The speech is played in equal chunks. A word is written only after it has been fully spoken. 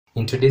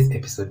In today's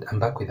episode,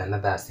 I'm back with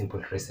another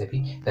simple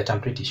recipe that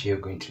I'm pretty sure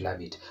you're going to love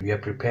it. We are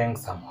preparing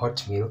some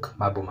hot milk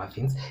marble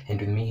muffins, and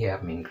with me here I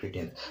have my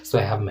ingredients. So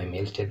I have my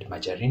melted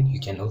margarine. You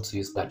can also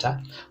use butter.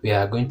 We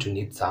are going to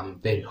need some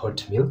very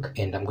hot milk,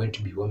 and I'm going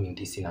to be warming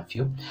this in a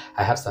few.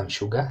 I have some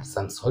sugar,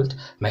 some salt,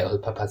 my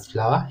all-purpose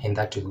flour, and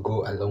that will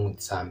go along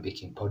with some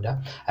baking powder.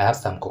 I have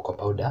some cocoa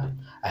powder.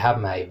 I have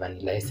my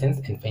vanilla essence,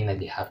 and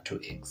finally I have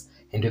 2 eggs.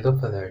 And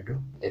without further ado,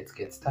 let's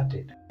get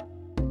started.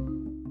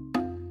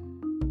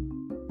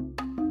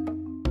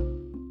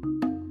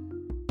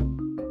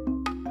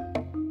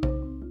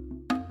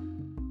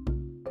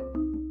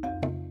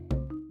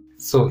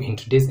 So in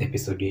today's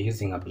episode, we're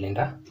using a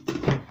blender,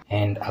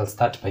 and I'll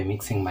start by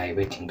mixing my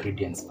wet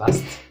ingredients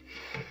first.